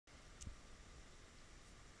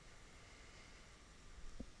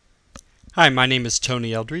Hi, my name is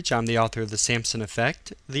Tony Eldridge. I'm the author of The Samson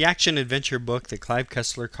Effect, the action-adventure book that Clive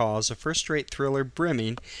Cussler calls a first-rate thriller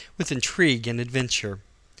brimming with intrigue and adventure.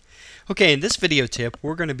 Okay, in this video tip,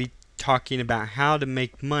 we're going to be talking about how to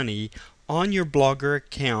make money on your Blogger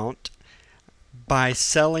account by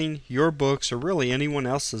selling your books, or really anyone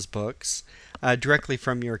else's books, directly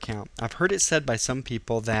from your account. I've heard it said by some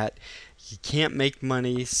people that you can't make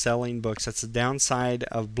money selling books. That's the downside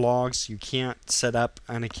of blogs. You can't set up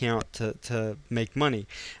an account to make money.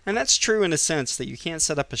 And that's true in a sense that you can't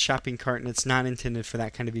set up a shopping cart and it's not intended for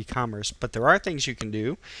that kind of e-commerce. But there are things you can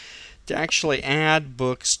do to actually add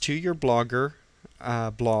books to your Blogger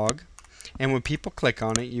blog. And when people click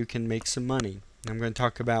on it, you can make some money. I'm going to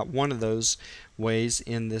talk about one of those ways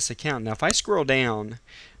in this account. Now if I scroll down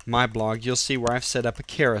my blog, you'll see where I've set up a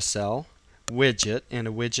carousel widget, and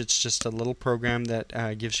a widget's just a little program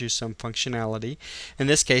that gives you some functionality. In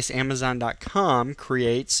this case, Amazon.com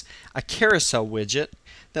creates a carousel widget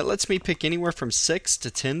that lets me pick anywhere from 6 to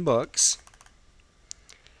 10 books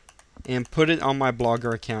and put it on my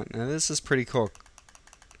Blogger account. Now this is pretty cool.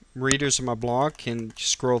 Readers of my blog can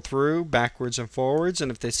scroll through backwards and forwards,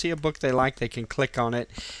 and if they see a book they like, they can click on it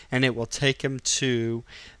and it will take them to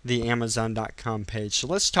the Amazon.com page. So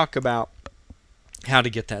let's talk about how to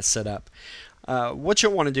get that set up. What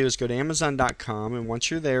you'll want to do is go to Amazon.com, and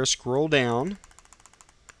once you're there, scroll down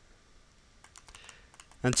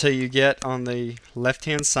until you get on the left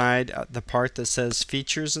hand side the part that says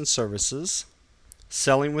Features and Services,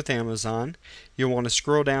 Selling with Amazon. You'll want to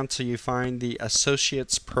scroll down till you find the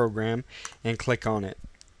Associates program and click on it.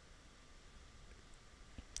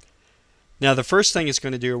 Now the first thing it's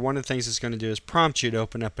going to do, or one of the things it's going to do, is prompt you to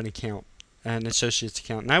open up an account, an Associates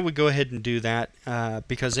account. And I would go ahead and do that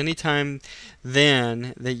because anytime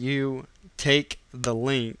then that you take the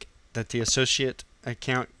link that the Associate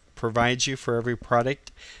account provides you for every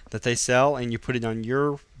product that they sell and you put it on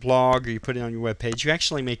your blog or you put it on your web page, you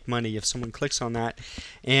actually make money if someone clicks on that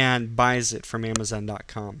and buys it from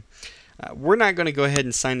Amazon.com. We're not going to go ahead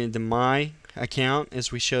and sign into my account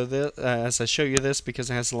as we show this, as I show you this,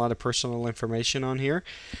 because it has a lot of personal information on here.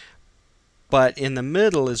 But in the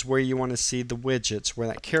middle is where you want to see the widgets, where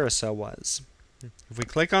that carousel was. If we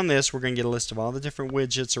click on this, we're going to get a list of all the different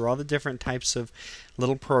widgets or all the different types of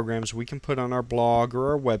little programs we can put on our blog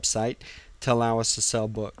or our website to allow us to sell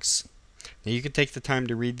books. Now you can take the time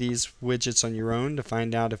to read these widgets on your own to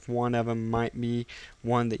find out if one of them might be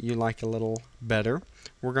one that you like a little better.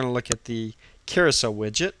 We're going to look at the carousel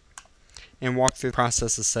widget and walk through the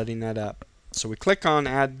process of setting that up. So we click on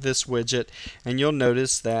Add this widget, and you'll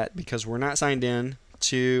notice that because we're not signed in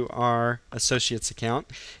to our Associates account,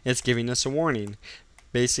 it's giving us a warning,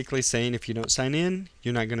 basically saying if you don't sign in,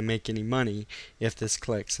 you're not going to make any money if this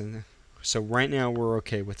clicks. And so right now we're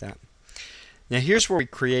okay with that. Now here's where we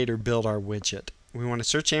create or build our widget. We want to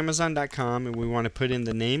search Amazon.com, and we want to put in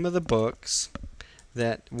the name of the books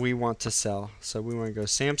that we want to sell. So we want to go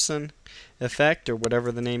Samson Effect, or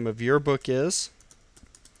whatever the name of your book is.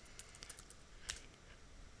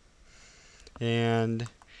 And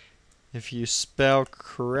if you spell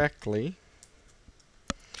correctly,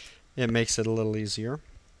 it makes it a little easier.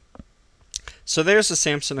 So there's the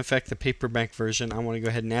Samson Effect, the paperback version. I want to go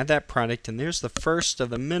ahead and add that product, and there's the first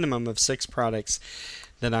of the minimum of 6 products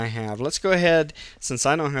that I have. Let's go ahead, since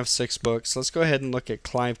I don't have 6 books, let's go ahead and look at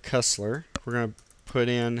Clive Cussler. We're going to put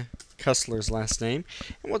in Cussler's last name,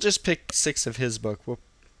 and we'll just pick 6 of his book. We'll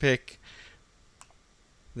pick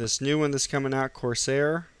this new one that's coming out,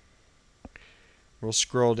 Corsair. We'll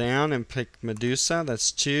scroll down and pick Medusa,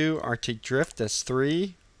 that's 2, Arctic Drift, that's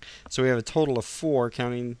 3. So we have a total of 4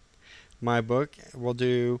 counting my book. We'll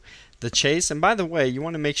do The Chase, and by the way, you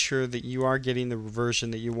want to make sure that you are getting the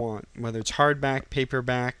version that you want, whether it's hardback,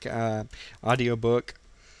 paperback, audiobook,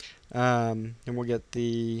 and we'll get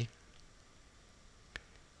the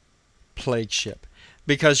Plague Ship,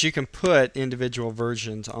 because you can put individual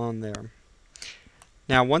versions on there.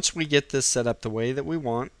 Now once we get this set up the way that we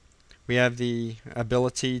want, we have the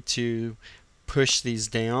ability to push these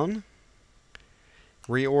down,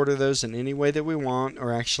 reorder those in any way that we want,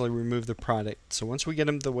 or actually remove the product. So once we get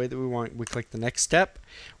them the way that we want, we click the next step.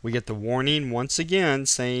 We get the warning once again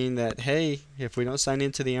saying that, hey, if we don't sign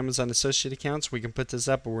into the Amazon Associate accounts, we can put this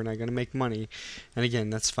up, but we're not going to make money. And again,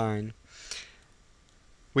 that's fine.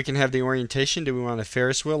 We can have the orientation. Do we want a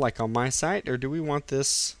Ferris wheel like on my site, or do we want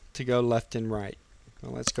this to go left and right?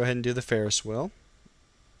 Well, let's go ahead and do the Ferris wheel.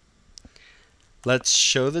 Let's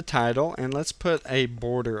show the title, and let's put a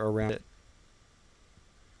border around it.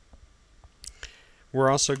 We're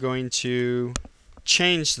also going to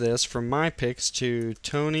change this from my picks to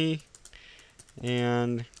Tony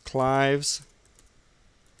and Clive's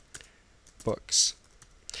Books.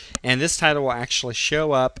 And this title will actually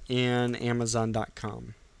show up in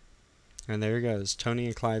Amazon.com. And there it goes, Tony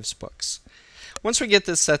and Clive's Books. Once we get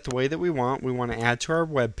this set the way that we want to add to our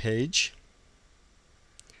web page.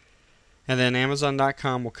 And then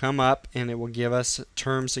Amazon.com will come up and it will give us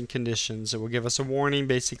terms and conditions. It will give us a warning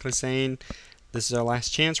basically saying this is our last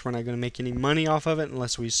chance. We're not going to make any money off of it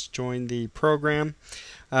unless we join the program.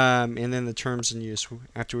 And then the terms and use.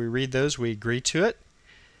 After we read those, we agree to it.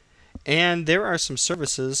 And there are some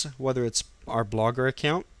services, whether it's our Blogger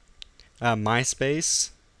account,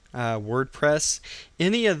 MySpace, WordPress,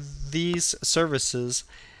 any of these services,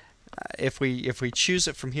 if we choose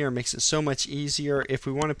it from here, it makes it so much easier. If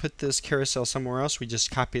we want to put this carousel somewhere else, we just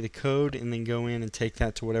copy the code and then go in and take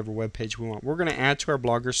that to whatever web page we want. We're going to add to our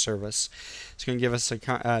Blogger service. It's going to give us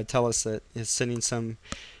tell us that it's sending some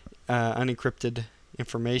unencrypted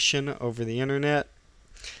information over the internet.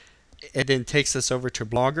 It then takes us over to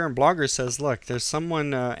Blogger, and Blogger says, look, there's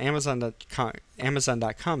someone, Amazon.com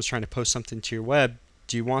is trying to post something to your web.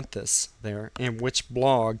 Do you want this there? And which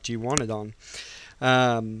blog do you want it on?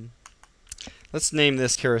 Let's name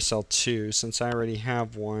this Carousel 2 since I already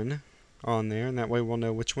have one on there, and that way we'll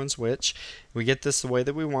know which one's which. We get this the way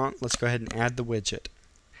that we want. Let's go ahead and add the widget.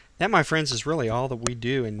 That, my friends, is really all that we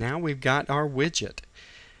do, and now we've got our widget.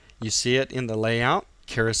 You see it in the layout,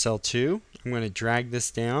 Carousel 2. I'm going to drag this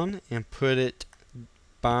down and put it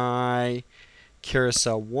by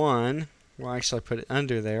Carousel 1. We'll actually put it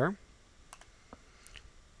under there.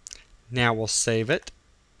 Now we'll save it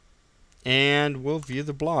and we'll view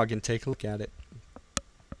the blog and take a look at it.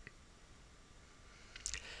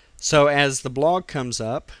 So as the blog comes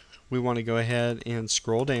up, we want to go ahead and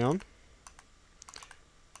scroll down,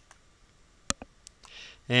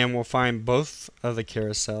 and we'll find both of the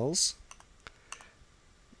carousels.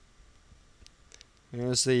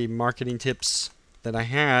 There's the marketing tips that I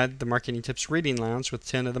had, the marketing tips reading lounge with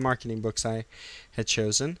 10 of the marketing books I had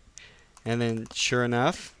chosen. And then sure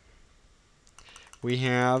enough, we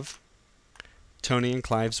have Tony and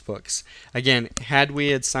Clive's Books. Again, had we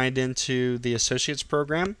had signed into the Associates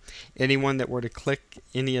program, anyone that were to click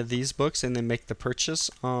any of these books and then make the purchase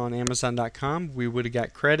on Amazon.com, we would have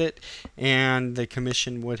got credit and the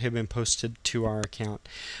commission would have been posted to our account.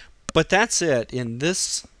 But that's it in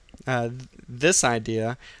this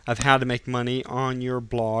idea of how to make money on your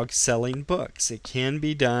blog selling books. It can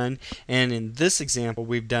be done, and in this example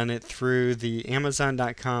we've done it through the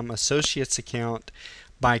Amazon.com Associates account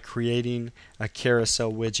by creating a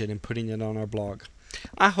carousel widget and putting it on our blog.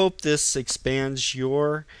 I hope this expands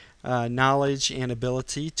your knowledge and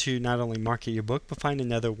ability to not only market your book but find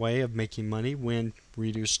another way of making money when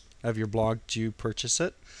readers of your blog do purchase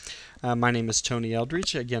it. My name is Tony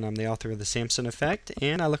Eldridge. Again, I'm the author of The Samson Effect,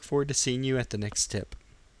 and I look forward to seeing you at the next tip.